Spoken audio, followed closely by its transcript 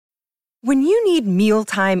When you need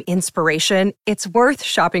mealtime inspiration, it's worth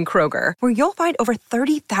shopping Kroger, where you'll find over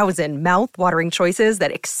 30,000 mouth-watering choices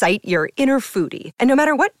that excite your inner foodie. And no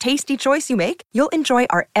matter what tasty choice you make, you'll enjoy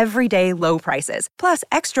our everyday low prices, plus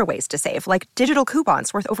extra ways to save, like digital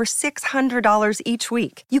coupons worth over $600 each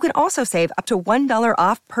week. You can also save up to $1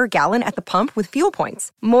 off per gallon at the pump with fuel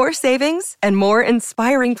points. More savings and more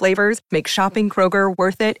inspiring flavors make shopping Kroger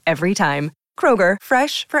worth it every time. Kroger,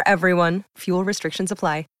 fresh for everyone. Fuel restrictions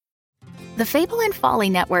apply. The Fable and Folly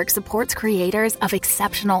Network supports creators of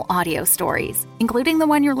exceptional audio stories, including the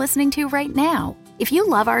one you're listening to right now. If you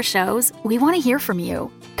love our shows, we want to hear from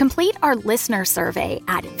you. Complete our listener survey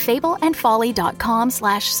at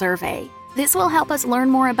fableandfolly.com/survey. This will help us learn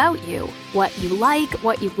more about you, what you like,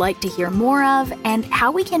 what you'd like to hear more of, and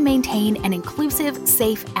how we can maintain an inclusive,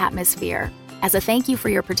 safe atmosphere. As a thank you for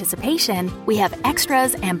your participation, we have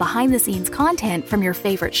extras and behind-the-scenes content from your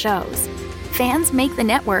favorite shows. Fans make the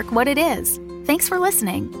network what it is. Thanks for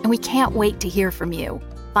listening, and we can't wait to hear from you.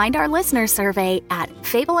 Find our listener survey at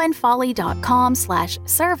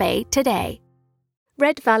fableandfolly.com/survey today.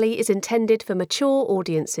 Red Valley is intended for mature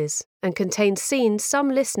audiences and contains scenes some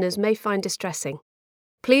listeners may find distressing.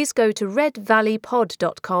 Please go to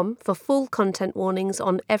redvalleypod.com for full content warnings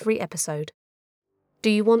on every episode. Do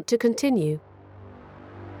you want to continue?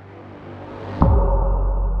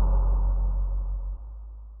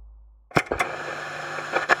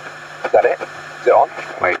 Is that it? Is it on?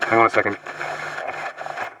 Wait, hang on a second.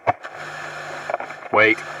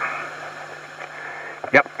 Wait.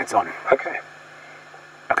 Yep, it's on. Okay.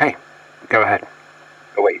 Okay, go ahead.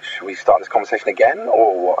 Wait, should we start this conversation again,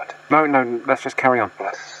 or what? No, let's just carry on.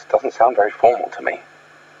 This doesn't sound very formal to me.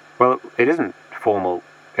 Well, it isn't formal.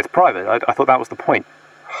 It's private. I thought that was the point.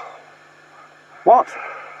 What?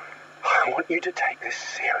 I want you to take this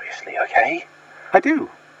seriously, okay? I do.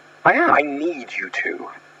 I am. I need you to.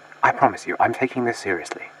 I promise you, I'm taking this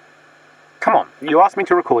seriously. Come on, you asked me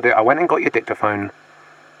to record it, I went and got your dictaphone.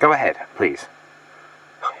 Go ahead, please.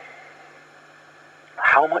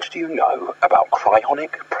 How much do you know about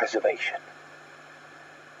cryonic preservation?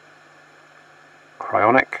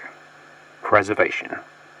 Cryonic preservation.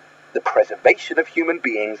 The preservation of human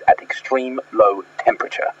beings at extreme low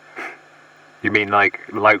temperature. You mean like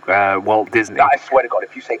Walt Disney? I swear to God,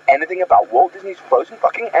 if you say anything about Walt Disney's frozen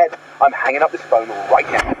fucking head, I'm hanging up this phone right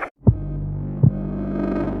now.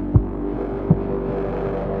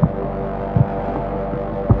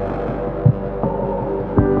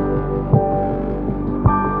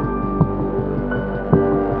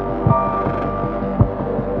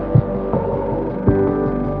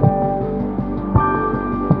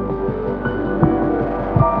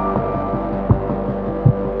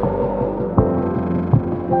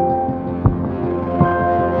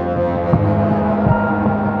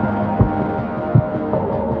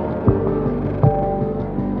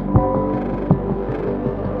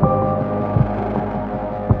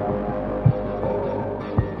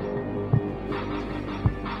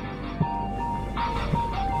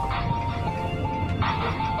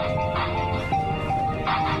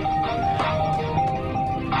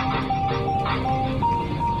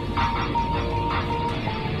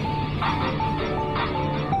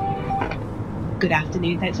 Good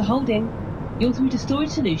afternoon, thanks for holding. You're through to Storage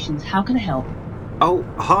Solutions, how can I help? Oh,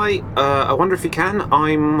 hi. I wonder if you can.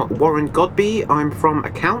 I'm Warren Godby. I'm from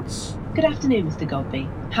Accounts. Good afternoon, Mr. Godby.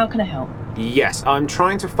 How can I help? Yes, I'm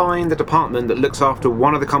trying to find the department that looks after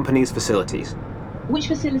one of the company's facilities. Which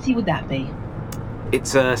facility would that be?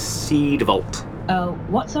 It's a seed vault. Oh,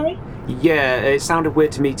 what, sorry? Yeah, it sounded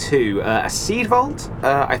weird to me too. A seed vault?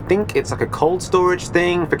 I think it's like a cold storage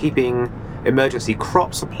thing for keeping emergency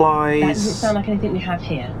crop supplies. That doesn't sound like anything we have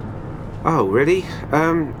here. Oh, really?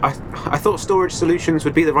 I thought Storage Solutions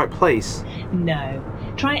would be the right place. No.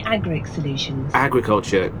 Try Agric Solutions.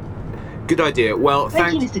 Agriculture. Good idea. Well,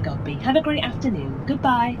 Thank you, Mr. Godby. Have a great afternoon.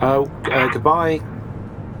 Goodbye. Goodbye.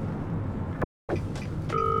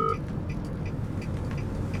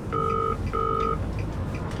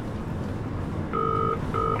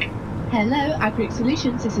 Hello, Agric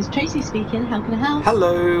Solutions. This is Tracy speaking. How can I help?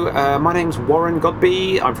 Hello, my name's Warren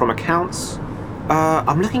Godby. I'm from Accounts.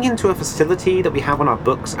 I'm looking into a facility that we have on our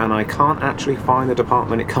books, and I can't actually find the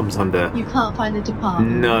department it comes under. You can't find the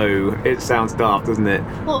department? No, it sounds daft, doesn't it?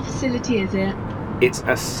 What facility is it? It's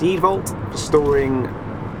a seed vault for storing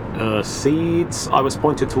seeds. I was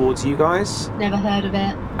pointed towards you guys. Never heard of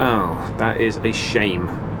it. Oh, that is a shame.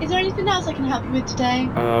 Is there anything else I can help you with today?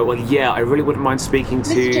 Well, yeah, I really wouldn't mind speaking to...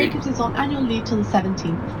 Mr. Jacobs is on annual leave till the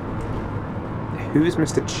 17th. Who's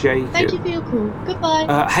Mr. Jacob? Thank you for your call.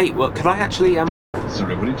 Goodbye. Hey, well, could I actually,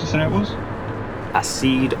 Sorry, what did you say it was? A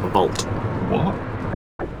seed vault. What?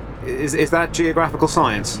 Is that geographical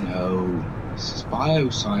science? No, this is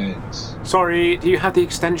bioscience. Sorry, do you have the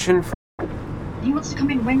extension? He wants to come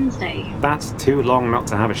in Wednesday. That's too long not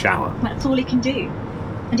to have a shower. That's all he can do.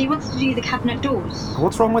 And he wants to do the cabinet doors.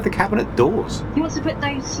 What's wrong with the cabinet doors? He wants to put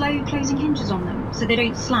those slow closing hinges on them so they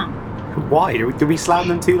don't slam. Why? Do we slam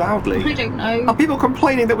them too loudly? I don't know. Are people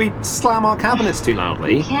complaining that we slam our cabinets too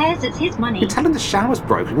loudly? Who cares? It's his money. You're telling the shower's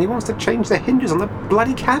broken and he wants to change the hinges on the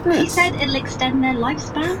bloody cabinets. He said it'll extend their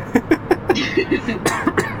lifespan.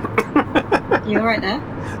 You alright there?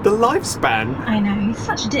 The lifespan? I know, he's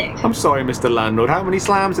such a dick. I'm sorry, Mr. Landlord. How many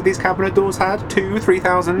slams have these cabinet doors had? 2,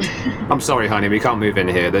 3,000? I'm sorry, honey, we can't move in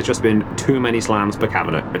here. There's just been too many slams per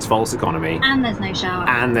cabinet. It's false economy. And there's no shower.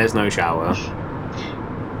 And there's no shower.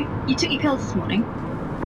 You took your pills this morning?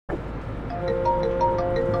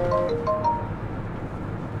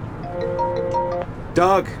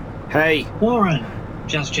 Doug, hey. Warren,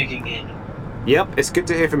 just checking in. Yep, it's good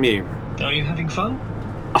to hear from you. Are you having fun?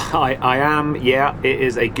 I am, yeah. It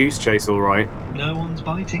is a goose chase, all right. No one's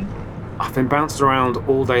biting? I've been bounced around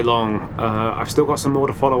all day long. I've still got some more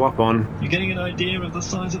to follow up on. You're getting an idea of the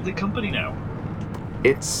size of the company now?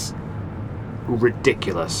 It's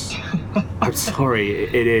ridiculous. I'm sorry,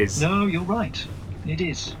 it is. No, you're right. It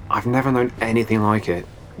is. I've never known anything like it.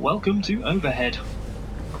 Welcome to Overhead.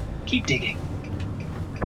 Keep digging.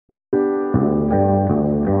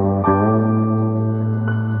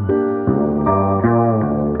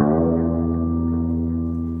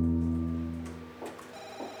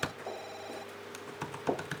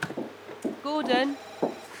 Gordon,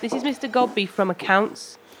 this is Mr. Godby from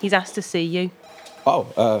Accounts. He's asked to see you.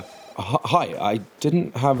 Oh, hi. I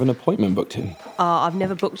didn't have an appointment booked in. I've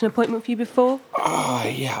never booked an appointment for you before.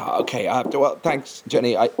 Yeah, okay. Well, thanks,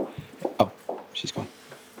 Jenny. Oh, she's gone.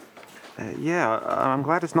 I'm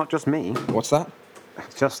glad it's not just me. What's that?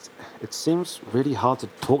 It seems really hard to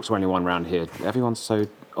talk to anyone around here. Everyone's so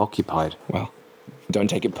occupied. Well, don't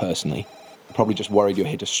take it personally. Probably just worried you're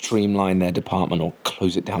here to streamline their department or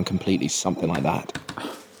close it down completely, something like that.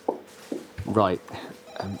 Right.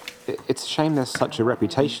 It's a shame there's such a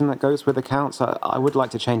reputation that goes with accounts. I would like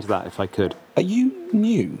to change that if I could. Are you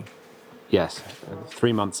new? Yes,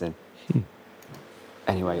 3 months in.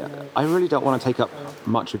 Anyway, I really don't want to take up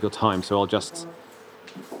much of your time, so I'll just...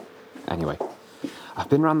 Anyway, I've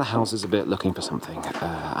been around the houses a bit looking for something.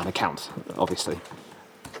 An account, obviously.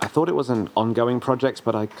 I thought it was an ongoing project,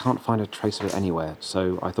 but I can't find a trace of it anywhere,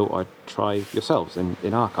 so I thought I'd try yourselves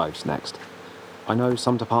in archives next. I know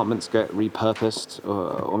some departments get repurposed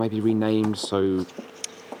or maybe renamed, so...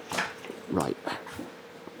 Right.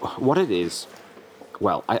 What it is...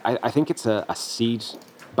 Well, I think it's a seed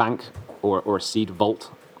bank or a seed vault,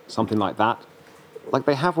 something like that. Like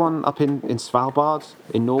they have one up in Svalbard,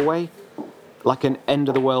 in Norway. Like an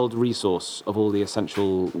end-of-the-world resource of all the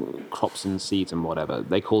essential crops and seeds and whatever.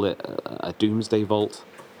 They call it a doomsday vault.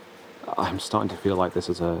 I'm starting to feel like this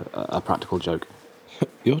is a practical joke.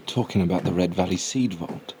 You're talking about the Red Valley Seed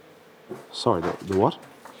Vault. Sorry, the what?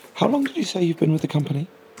 How long did you say you've been with the company?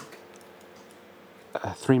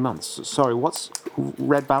 3 months. Sorry, what's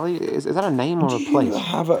Red Valley? Is that a name or a place? Do you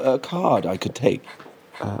have a card I could take?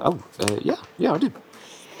 Yeah, I do.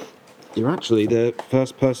 You're actually the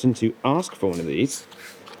first person to ask for one of these.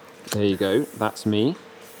 There you go, that's me.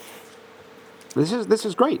 This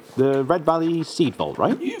is great. The Red Valley Seed Vault,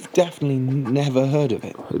 right? You've definitely never heard of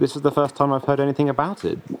it. This is the first time I've heard anything about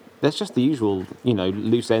it. There's just the usual,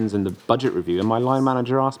 loose ends in the budget review, and my line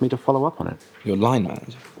manager asked me to follow up on it. Your line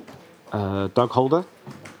manager? Doug Holder.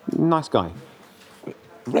 Nice guy.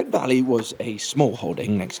 Red Valley was a small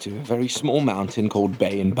holding next to a very small mountain called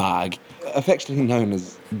Bay and Bag, affectionately known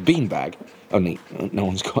as Beanbag. Only no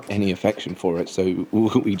one's got any affection for it, so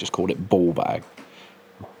we just called it Ballbag.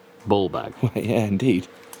 Ballbag? Yeah, indeed.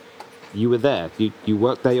 You were there? You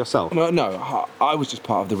worked there yourself? No, I was just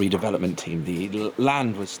part of the redevelopment team. The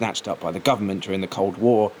land was snatched up by the government during the Cold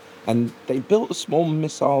War, and they built a small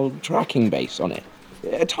missile tracking base on it.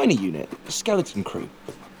 A tiny unit, a skeleton crew.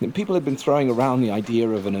 People had been throwing around the idea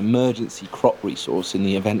of an emergency crop resource in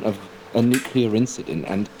the event of a nuclear incident,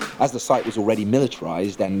 and as the site was already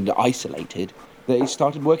militarized and isolated, they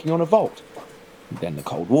started working on a vault. Then the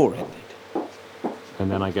Cold War ended. And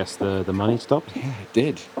then I guess the money stopped? Yeah, it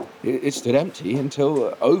did. It stood empty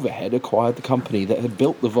until Overhead acquired the company that had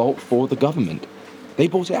built the vault for the government. They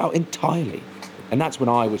bought it out entirely, and that's when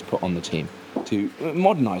I was put on the team, to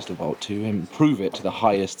modernize the vault, to improve it to the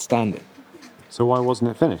highest standard. So why wasn't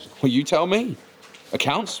it finished? Well, you tell me.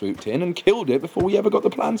 Accounts swooped in and killed it before we ever got the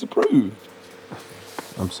plans approved.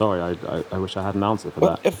 I'm sorry, I wish I had an answer for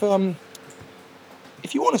that.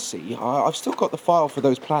 If you want to see, I've still got the file for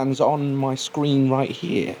those plans on my screen right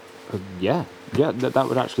here. Yeah, that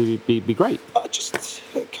would actually be great. Just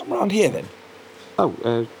come around here then.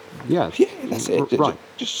 Oh, yeah. Yeah, that's it. Right.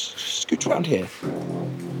 Just scoot around here.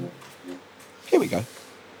 Here we go.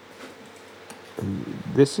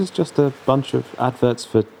 This is just a bunch of adverts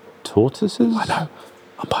for tortoises? I know.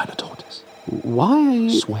 I'm buying a tortoise. Why are you...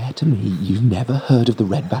 Swear to me you've never heard of the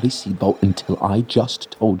Red Valley Seed Vault until I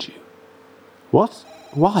just told you. What?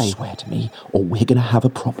 Why? Swear to me, or we're going to have a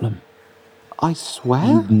problem. I swear?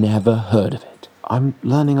 You've never heard of it. I'm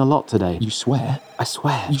learning a lot today. You swear? I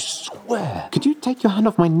swear. You swear? Could you take your hand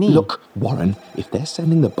off my knee? Look, Warren, if they're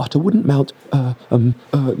sending the butter wouldn't melt,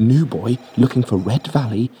 new boy looking for Red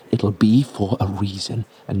Valley, it'll be for a reason.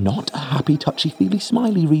 And not a happy, touchy-feely,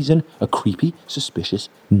 smiley reason. A creepy, suspicious,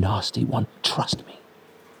 nasty one. Trust me.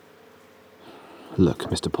 Look,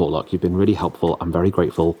 Mr. Porlock, you've been really helpful. I'm very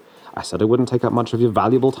grateful. I said I wouldn't take up much of your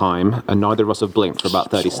valuable time, and neither of us have blinked for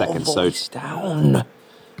about 30 seconds, so... Voice down.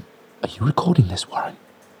 Are you recording this, Warren?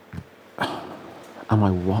 Am I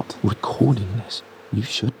what? Recording this. You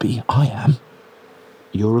should be. I am.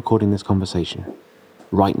 You're recording this conversation.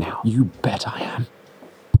 Right now. You bet I am.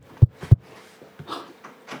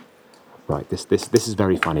 Right, this is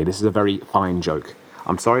very funny. This is a very fine joke.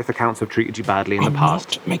 I'm sorry if accounts have treated you badly in the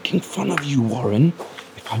past. I'm not making fun of you, Warren.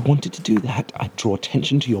 If I wanted to do that, I'd draw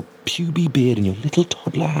attention to your puby beard and your little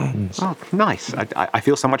toddler hands. Oh, nice. I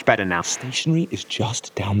feel so much better now. Stationery is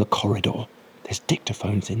just down the corridor. There's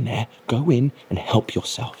dictaphones in there. Go in and help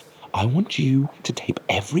yourself. I want you to tape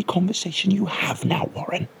every conversation you have now,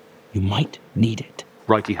 Warren. You might need it.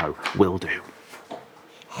 Righty-ho. Will do.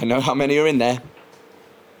 I know how many are in there.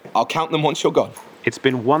 I'll count them once you're gone. It's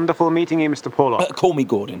been wonderful meeting you, Mr. Porlock. Call me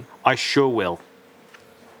Gordon. I sure will.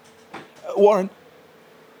 Warren.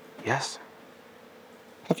 Yes?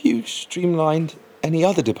 Have you streamlined any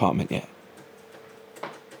other department yet?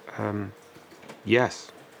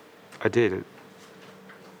 Yes. I did.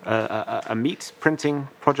 A meat printing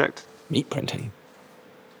project. Meat printing?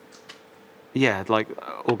 Yeah, like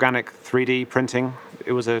organic 3D printing.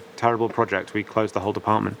 It was a terrible project. We closed the whole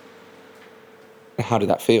department. How did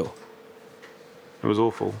that feel? It was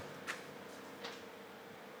awful.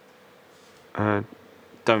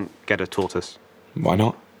 Don't get a tortoise. Why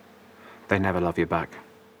not? They never love you back.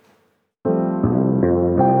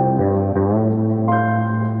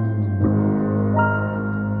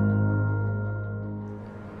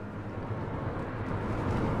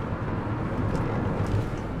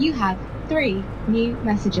 You have 3 new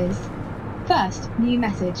messages. First new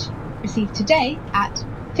message, received today at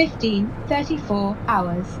 15:34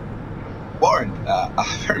 hours. Warren, I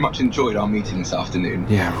very much enjoyed our meeting this afternoon.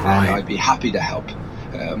 Yeah, right. And I'd be happy to help.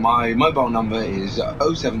 My mobile number is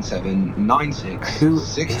 07796 Who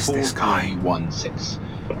is this guy? 64316.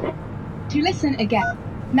 To listen again,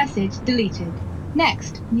 message deleted.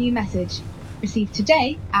 Next new message, received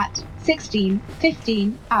today at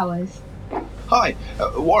 16:15 hours. Hi,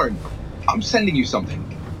 Warren. I'm sending you something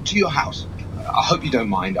to your house. I hope you don't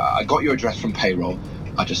mind. I got your address from payroll.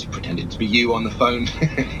 I just pretended to be you on the phone.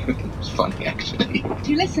 It was funny, actually.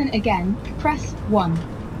 To listen again, press 1.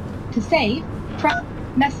 To save, press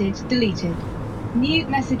message deleted. New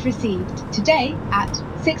message received today at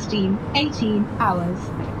 16:18 hours.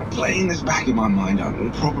 Playing this back in my mind,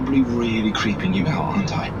 I'm probably really creeping you out,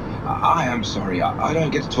 aren't I? I am sorry. I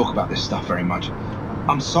don't get to talk about this stuff very much.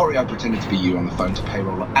 I'm sorry I pretended to be you on the phone to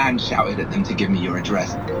payroll and shouted at them to give me your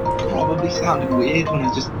address. Probably sounded weird when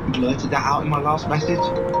I just blurted that out in my last message.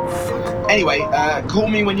 Anyway, call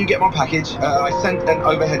me when you get my package. I sent an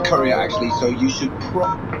overhead courier, actually, so you should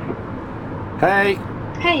Hey!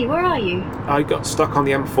 Hey, where are you? I got stuck on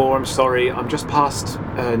the M4, I'm sorry. I'm just past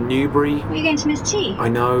Newbury. Are you going to Miss T? I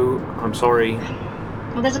know, I'm sorry.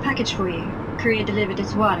 Well, there's a package for you. Courier delivered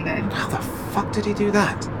it a while ago. How the fuck did he do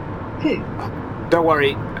that? Who? Don't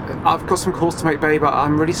worry, I've got some calls to make, babe.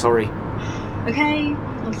 I'm really sorry. Okay,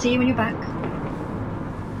 I'll see you when you're back.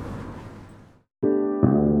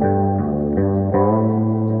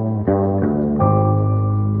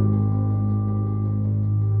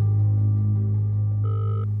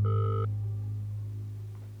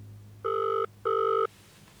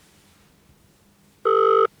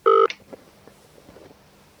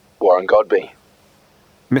 Warren Godby.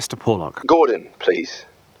 Mr. Porlock. Gordon, please.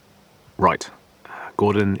 Right.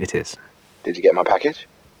 Gordon, it is. Did you get my package?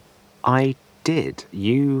 I did.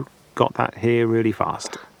 You got that here really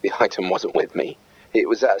fast. The item wasn't with me. It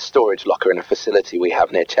was at a storage locker in a facility we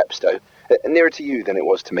have near Chepstow. Nearer to you than it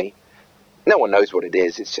was to me. No one knows what it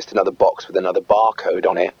is. It's just another box with another barcode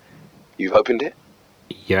on it. You've opened it?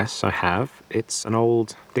 Yes, I have. It's an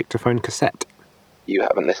old dictaphone cassette. You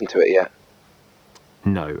haven't listened to it yet?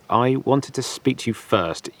 No, I wanted to speak to you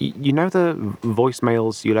first. You know the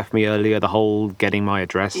voicemails you left me earlier, the whole getting my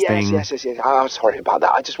address thing? Yes. I'm sorry about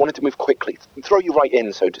that. I just wanted to move quickly. Throw you right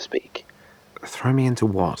in, so to speak. Throw me into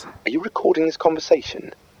what? Are you recording this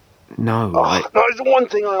conversation? No, No, it's the one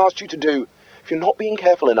thing I asked you to do. If you're not being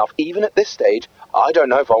careful enough, even at this stage, I don't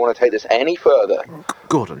know if I want to take this any further.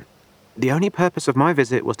 Gordon, the only purpose of my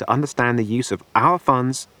visit was to understand the use of our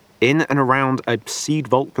funds in and around a seed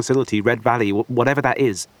vault facility, Red Valley, whatever that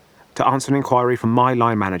is, to answer an inquiry from my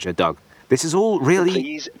line manager, Doug. This is all really...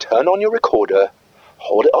 Please turn on your recorder,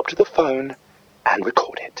 hold it up to the phone, and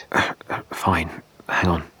record it. Fine. Hang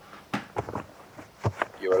on.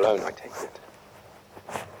 You're alone, I take it.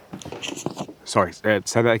 Sorry, say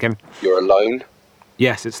that again. You're alone?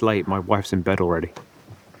 Yes, it's late. My wife's in bed already.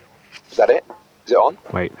 Is that it? Is it on?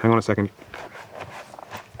 Wait, hang on a second.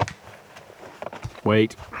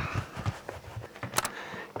 Wait.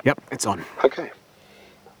 Yep, it's on. Okay.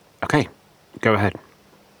 Okay, go ahead.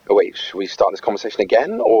 Oh, wait, should we start this conversation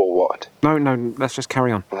again, or what? No, let's just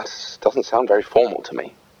carry on. Well, that doesn't sound very formal to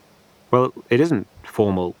me. Well, it isn't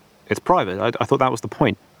formal. It's private. I thought that was the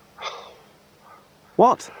point.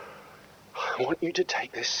 What? I want you to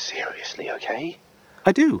take this seriously, okay?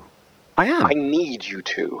 I do. I am. I need you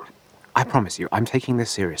to. I promise you, I'm taking this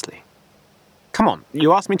seriously. Come on,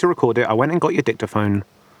 you asked me to record it. I went and got your dictaphone.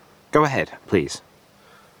 Go ahead, please.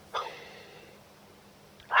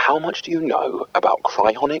 How much do you know about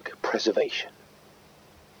cryonic preservation?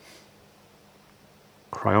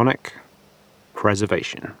 Cryonic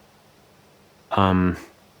preservation. I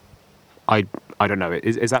don't know.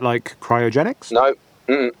 Is that like cryogenics? No,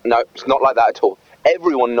 it's not like that at all.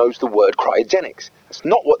 Everyone knows the word cryogenics. That's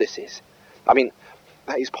not what this is. I mean,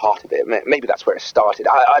 that is part of it. Maybe that's where it started.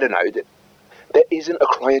 I don't know. There isn't a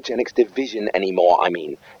cryogenics division anymore, I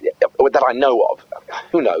mean, that I know of.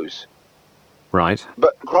 Who knows? Right.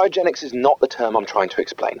 But cryogenics is not the term I'm trying to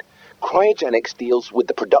explain. Cryogenics deals with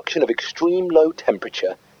the production of extreme low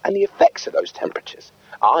temperature and the effects of those temperatures.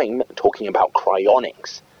 I'm talking about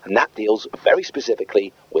cryonics, and that deals very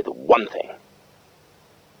specifically with one thing.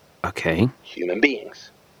 Okay. Human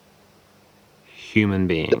beings. Human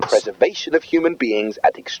beings. The preservation of human beings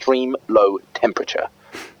at extreme low temperature.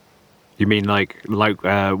 You mean like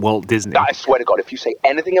Walt Disney? I swear to God, if you say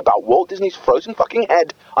anything about Walt Disney's frozen fucking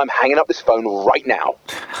head, I'm hanging up this phone right now.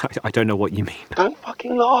 I don't know what you mean. Don't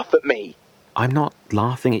fucking laugh at me. I'm not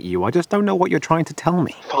laughing at you. I just don't know what you're trying to tell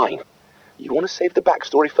me. Fine. You want to save the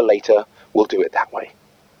backstory for later? We'll do it that way.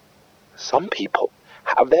 Some people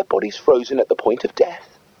have their bodies frozen at the point of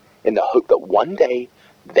death in the hope that one day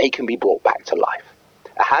they can be brought back to life.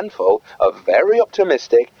 A handful of very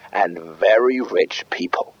optimistic and very rich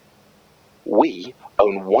people. We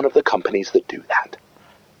own one of the companies that do that.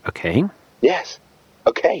 Okay. Yes.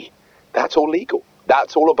 Okay. That's all legal.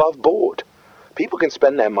 That's all above board. People can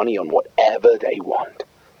spend their money on whatever they want.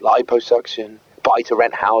 Liposuction,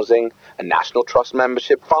 buy-to-rent housing, a National Trust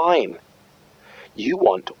membership, fine. You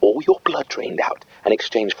want all your blood drained out in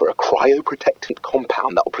exchange for a cryoprotectant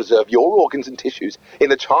compound that will preserve your organs and tissues in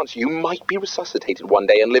the chance you might be resuscitated one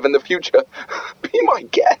day and live in the future. Be my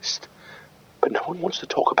guest. But no one wants to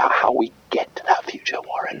talk about how we get to that future,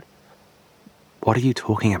 Warren. What are you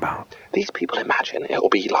talking about? These people imagine it'll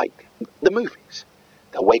be like the movies.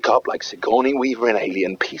 They'll wake up like Sigourney Weaver in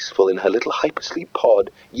Alien, peaceful in her little hypersleep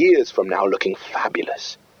pod, years from now looking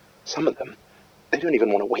fabulous. Some of them, they don't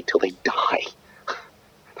even want to wait till they die.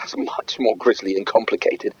 That's much more grisly and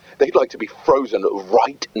complicated. They'd like to be frozen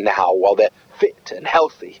right now while they're fit and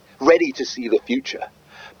healthy, ready to see the future.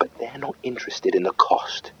 But they're not interested in the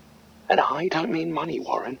cost. And I don't mean money,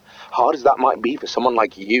 Warren. Hard as that might be for someone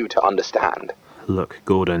like you to understand. Look,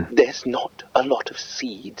 Gordon. There's not a lot of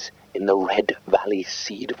seeds in the Red Valley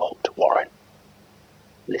Seed Vault, Warren.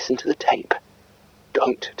 Listen to the tape.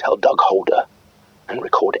 Don't tell Doug Holder. And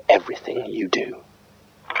record everything you do.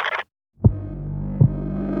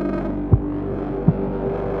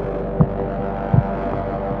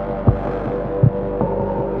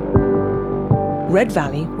 Red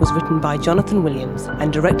Valley was written by Jonathan Williams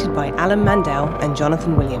and directed by Alan Mandel and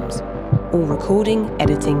Jonathan Williams. All recording,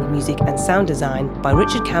 editing, music and sound design by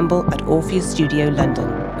Richard Campbell at Orpheus Studio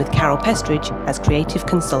London, with Carol Pestridge as creative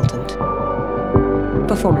consultant.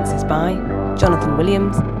 Performances by Jonathan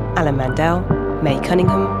Williams, Alan Mandel, May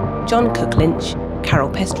Cunningham, John Cook Lynch, Carol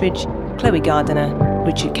Pestridge, Chloe Gardiner,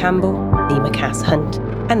 Richard Campbell, Nima Cass Hunt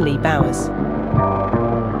and Lee Bowers.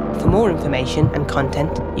 For more information and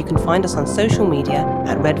content, you can find us on social media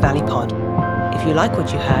at Red Valley Pod. If you like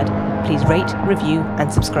what you heard, please rate, review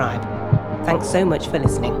and subscribe. Thanks so much for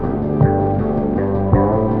listening.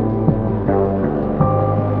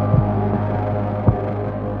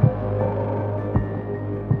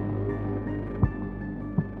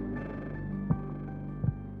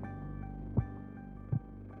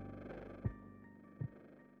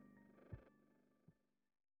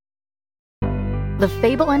 the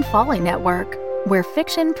Fable and Folly Network, where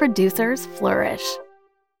fiction producers flourish.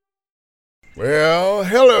 Well,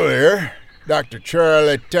 hello there. Dr.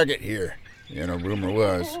 Charlie Tuckett here. Rumor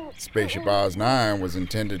was Spaceship Oz 9 was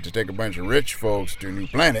intended to take a bunch of rich folks to a new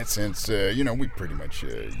planet since, we pretty much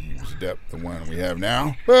used up the one we have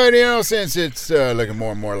now. But, since it's looking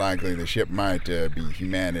more and more likely the ship might be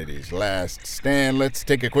humanity's last stand, let's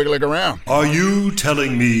take a quick look around. Are you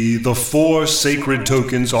telling me the 4 sacred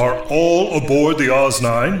tokens are all aboard the Oz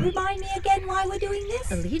 9? Remind me again why we're doing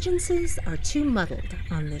this? Allegiances are too muddled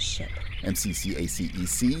on this ship.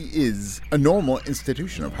 MCCACEC is a normal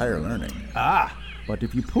institution of higher learning. But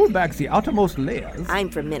if you pull back the outermost layers... I'm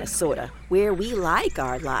from Minnesota, where we like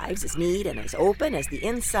our lives as neat and as open as the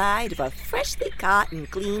inside of a freshly caught and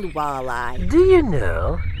cleaned walleye. Do you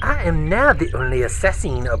know, I am now the only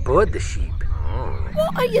assassin aboard the ship.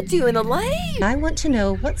 What are you doing, Elaine? I want to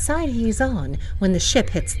know what side he's on when the ship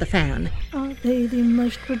hits the fan. Are they the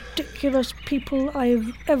most ridiculous people I've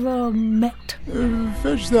ever met?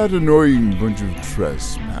 Fetch that annoying bunch of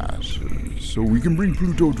trespassers so we can bring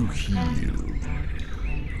Pluto to heel.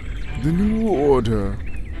 The new order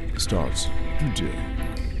starts today.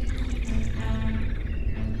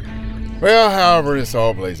 Well, however this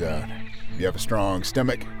all plays out, if you have a strong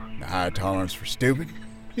stomach and a high tolerance for stupid,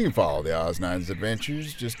 you can follow the Oz 9's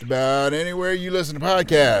adventures just about anywhere you listen to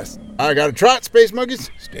podcasts. I got a trot, Space Monkeys.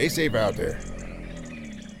 Stay safe out there.